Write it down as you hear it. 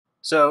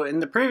So in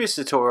the previous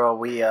tutorial,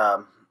 we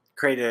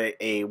created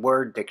a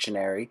word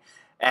dictionary,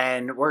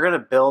 and we're going to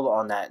build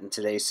on that in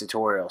today's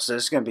tutorial. So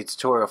this is going to be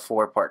tutorial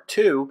 4 part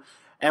 2,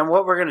 and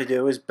what we're going to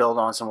do is build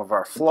on some of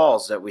our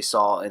flaws that we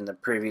saw in the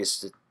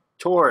previous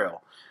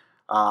tutorial.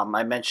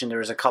 I mentioned there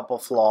was a couple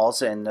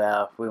flaws, and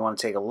we want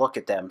to take a look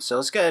at them. So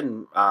let's go ahead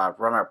and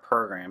run our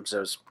program.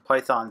 So it's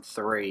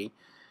Python3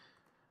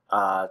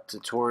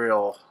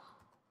 tutorial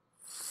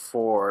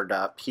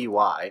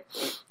 4.py.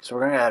 So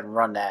we're going to go ahead and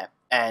run that.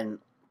 And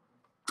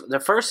the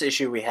first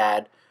issue we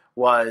had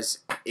was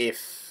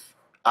if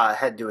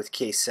had to do with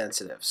case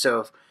sensitive. So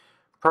if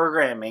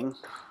programming,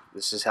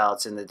 this is how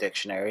it's in the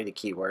dictionary, the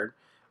keyword,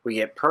 we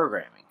get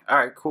programming.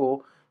 Alright,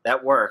 cool,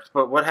 that worked.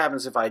 But what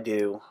happens if I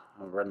do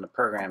run the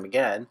program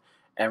again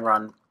and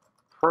run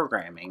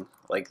programming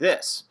like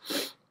this?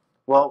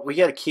 Well, we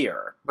get a key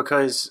error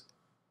because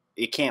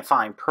it can't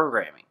find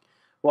programming.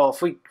 Well,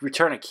 if we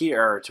return a key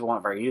error to one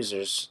of our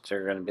users,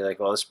 they're going to be like,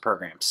 well, this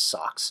program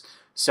sucks.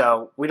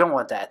 So we don't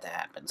want that to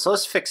happen. So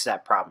let's fix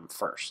that problem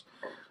first.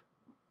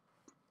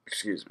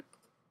 Excuse me.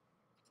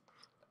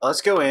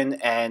 Let's go in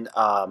and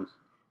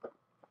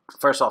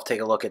first off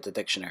take a look at the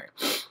dictionary.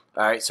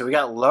 Alright, so we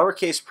got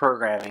lowercase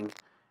programming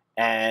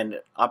and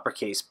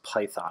uppercase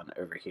Python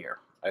over here.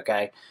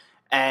 Okay,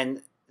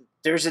 and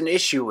there's an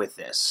issue with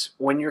this.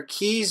 When your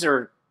keys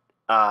are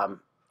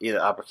either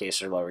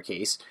uppercase or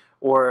lowercase,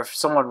 or if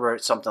someone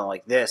wrote something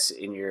like this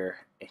in your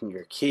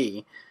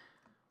key,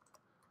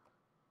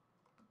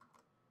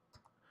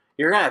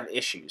 you're going to have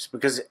issues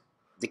because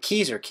the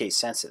keys are case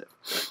sensitive.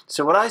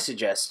 So what I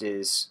suggest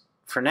is,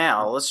 for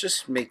now, let's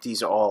just make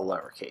these all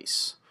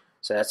lowercase.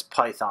 So that's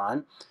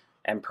Python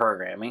and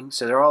programming.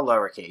 So they're all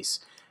lowercase.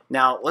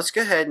 Now let's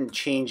go ahead and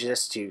change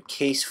this to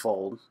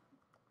casefold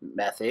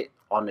method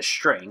on the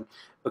string,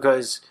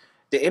 because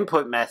the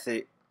input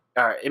method,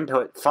 or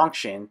input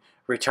function,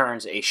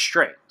 returns a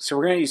string. So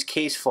we're going to use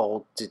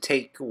casefold to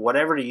take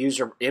whatever the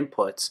user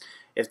inputs.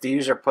 If the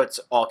user puts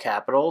all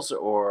capitals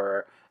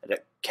or the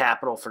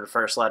capital for the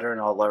first letter and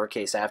all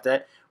lowercase after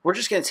that, we're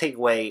just going to take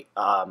away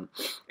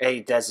a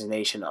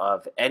designation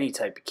of any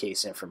type of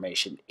case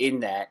information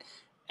in that,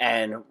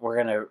 and we're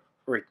going to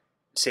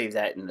save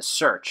that in the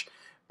search,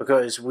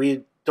 because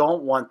we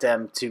don't want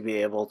them to be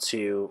able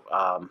to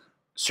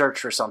search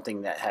for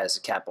something that has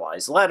a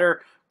capitalized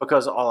letter,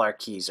 because all our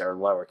keys are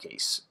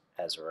lowercase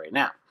as of right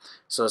now.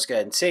 So let's go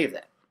ahead and save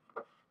that.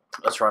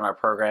 Let's run our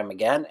program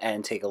again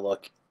and take a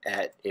look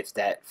at if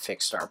that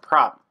fixed our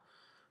problem.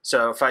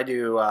 So if I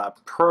do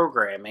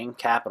programming,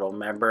 capital,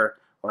 remember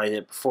when I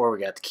did before, we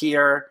got the key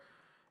error,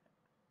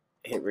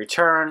 hit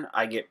return,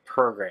 I get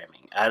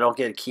programming. I don't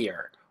get a key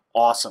error.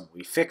 Awesome.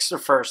 We fixed the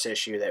first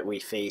issue that we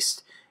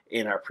faced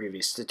in our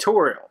previous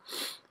tutorial.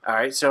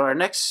 Alright, so our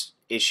next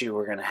issue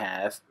we're going to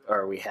have,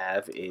 or we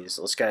have, is,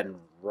 let's go ahead and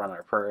run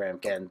our program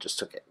again just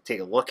to take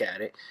a look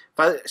at it. If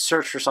I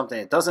search for something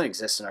that doesn't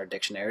exist in our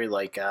dictionary,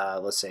 like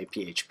let's say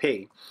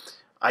PHP,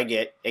 I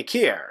get a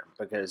key error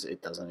because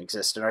it doesn't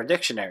exist in our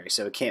dictionary,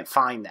 so it can't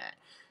find that.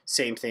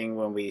 Same thing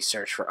when we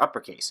search for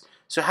uppercase.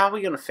 So how are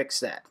we going to fix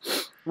that?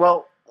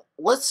 Well,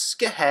 let's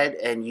go ahead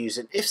and use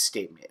an if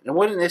statement. And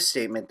what an if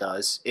statement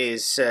does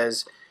is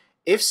says,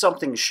 if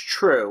something's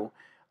true,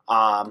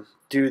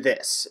 do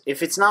this.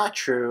 If it's not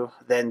true,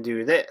 then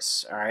do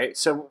this. Alright,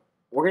 so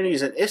we're going to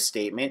use an if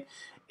statement.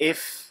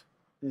 If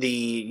the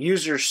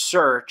user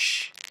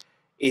search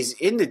is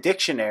in the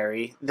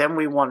dictionary, then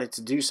we want it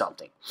to do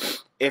something.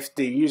 If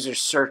the user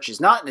search is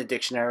not in the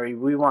dictionary,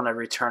 we want to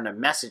return a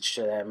message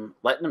to them,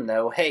 letting them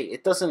know, hey,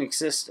 it doesn't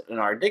exist in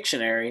our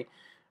dictionary.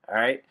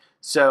 Alright,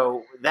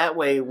 so that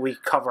way we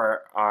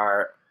cover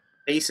our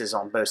bases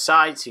on both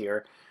sides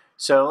here.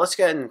 So let's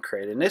go ahead and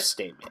create an if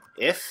statement.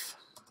 If,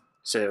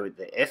 so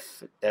the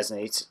if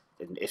designates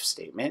an if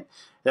statement.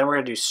 Then we're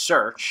going to do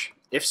search.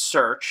 If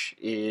search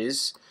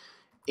is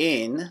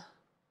in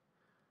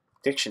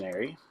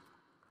dictionary.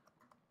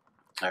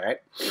 Alright,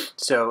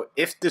 so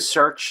if the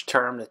search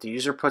term that the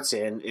user puts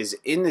in is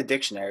in the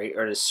dictionary,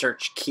 or the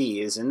search key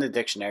is in the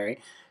dictionary,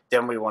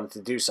 then we want it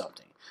to do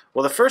something.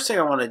 Well, the first thing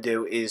I want to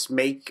do is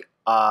make,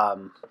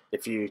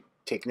 if you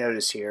take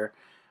notice here,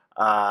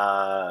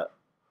 right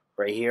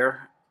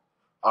here,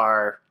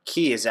 our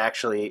key is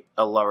actually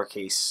a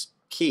lowercase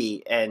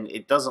key, and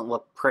it doesn't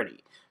look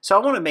pretty. So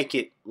I want to make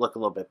it look a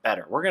little bit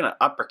better. We're going to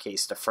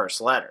uppercase the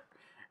first letter,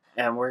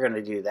 and we're going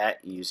to do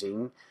that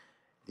using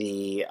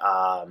the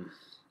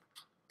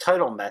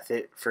title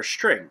method for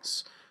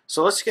strings.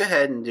 So let's go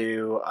ahead and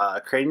do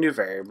create a new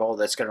variable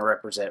that's going to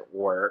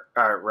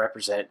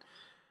represent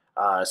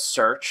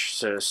search.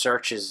 So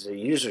search is the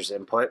user's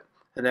input,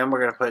 and then we're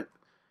going to put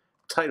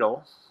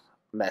title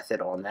method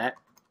on that.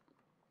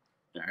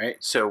 Alright,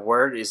 so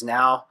word is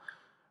now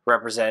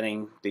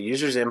representing the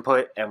user's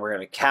input, and we're going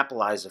to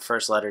capitalize the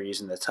first letter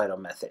using the title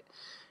method.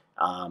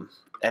 And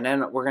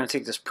then we're going to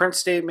take this print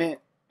statement,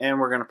 and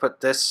we're going to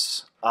put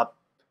this up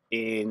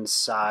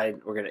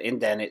inside, we're going to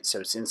indent it so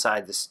it's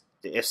inside this,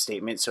 the if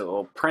statement, so it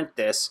will print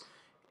this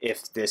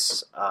if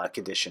this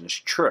condition is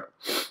true.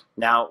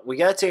 Now we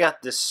got to take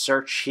out this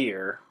search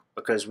here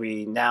because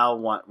we now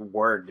want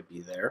word to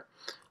be there.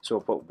 So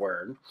we'll put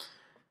word,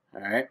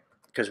 all right,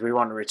 because we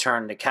want to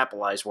return the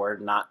capitalized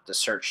word, not the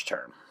search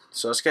term.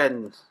 So let's go ahead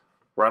and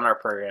run our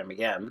program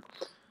again.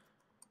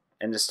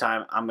 And this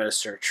time I'm going to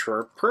search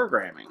for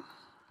programming.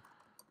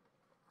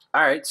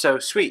 All right, so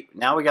sweet.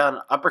 Now we got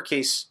an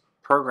uppercase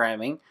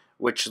programming,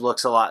 which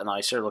looks a lot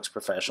nicer, looks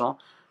professional.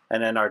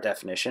 And then our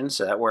definition,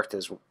 so that worked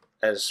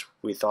as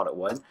we thought it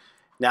would.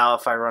 Now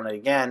if I run it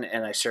again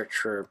and I search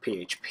for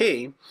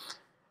PHP,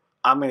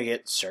 I'm going to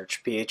get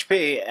search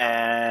PHP,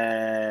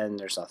 and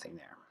there's nothing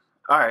there.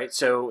 All right,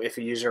 so if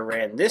a user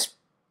ran into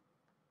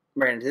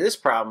this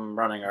problem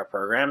running our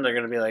program, they're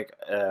going to be like,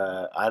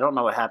 I don't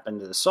know what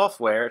happened to the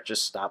software, it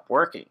just stopped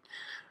working.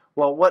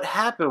 Well, what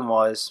happened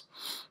was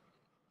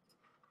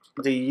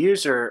the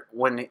user,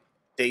 when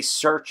they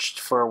searched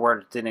for a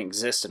word that didn't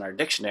exist in our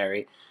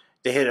dictionary,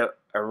 they hit a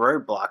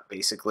roadblock,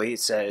 basically.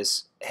 It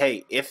says,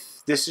 hey,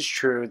 if this is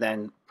true,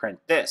 then print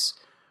this.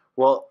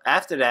 Well,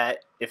 after that,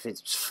 if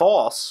it's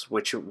false,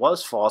 which it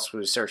was false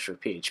when we searched for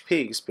PHP,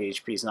 because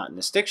PHP is not in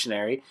this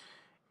dictionary,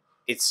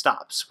 it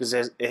stops because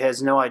it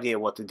has no idea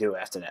what to do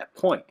after that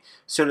point.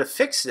 So to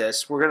fix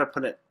this, we're going to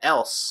put an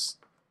else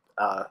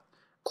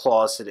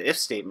clause to the if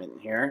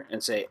statement here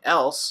and say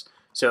else.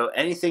 So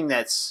anything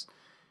that's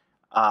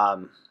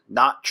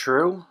not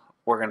true,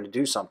 we're going to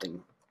do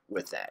something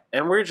with that.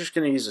 And we're just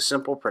going to use a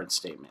simple print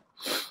statement.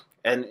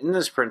 And in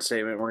this print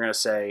statement, we're going to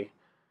say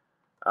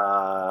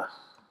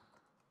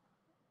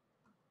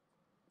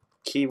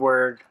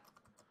keyword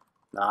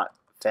not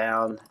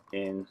found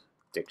in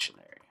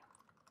dictionary.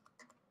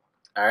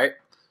 All right,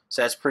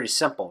 so that's pretty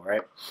simple,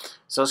 right?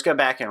 So let's go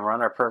back and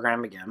run our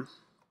program again.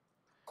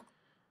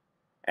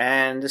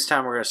 And this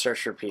time we're going to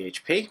search for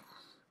PHP,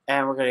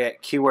 and we're going to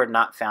get keyword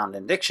not found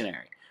in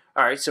dictionary.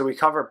 All right, so we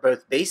cover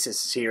both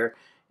bases here.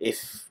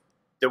 If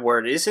the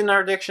word is in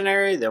our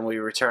dictionary, then we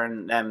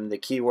return them the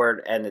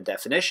keyword and the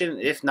definition.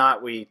 If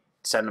not, we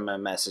send them a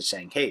message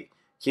saying, hey,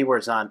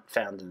 keyword's not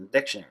found in the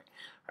dictionary.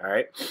 All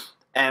right,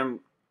 and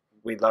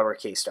we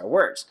lowercase our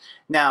words.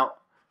 Now,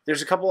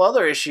 there's a couple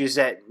other issues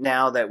that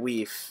now that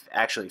we've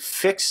actually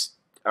fixed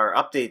or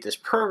updated this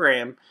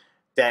program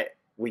that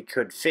we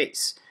could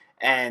face.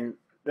 And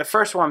the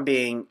first one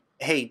being,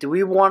 hey, do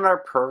we want our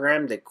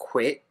program to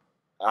quit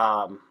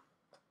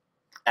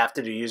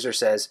after the user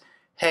says,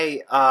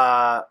 hey,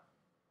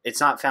 it's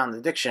not found in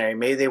the dictionary,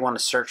 maybe they want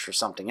to search for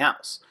something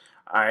else,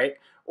 all right?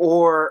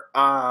 Or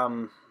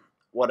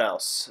what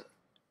else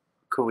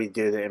could we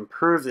do to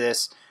improve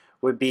this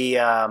would be,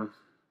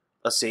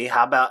 let's see,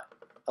 how about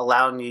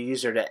allowing the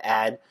user to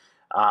add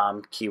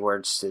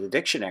keywords to the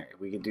dictionary?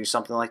 We could do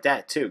something like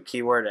that too,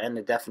 keyword and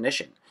the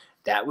definition.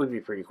 That would be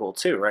pretty cool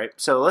too, right?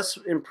 So let's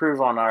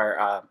improve on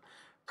our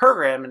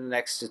program in the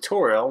next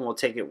tutorial, and we'll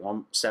take it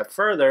one step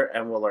further,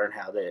 and we'll learn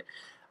how to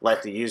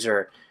let the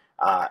user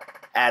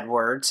add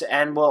words,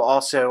 and we'll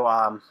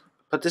also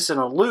put this in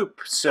a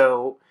loop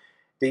so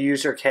the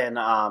user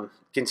can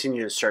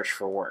continue to search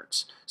for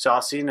words. So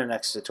I'll see you in the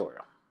next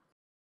tutorial.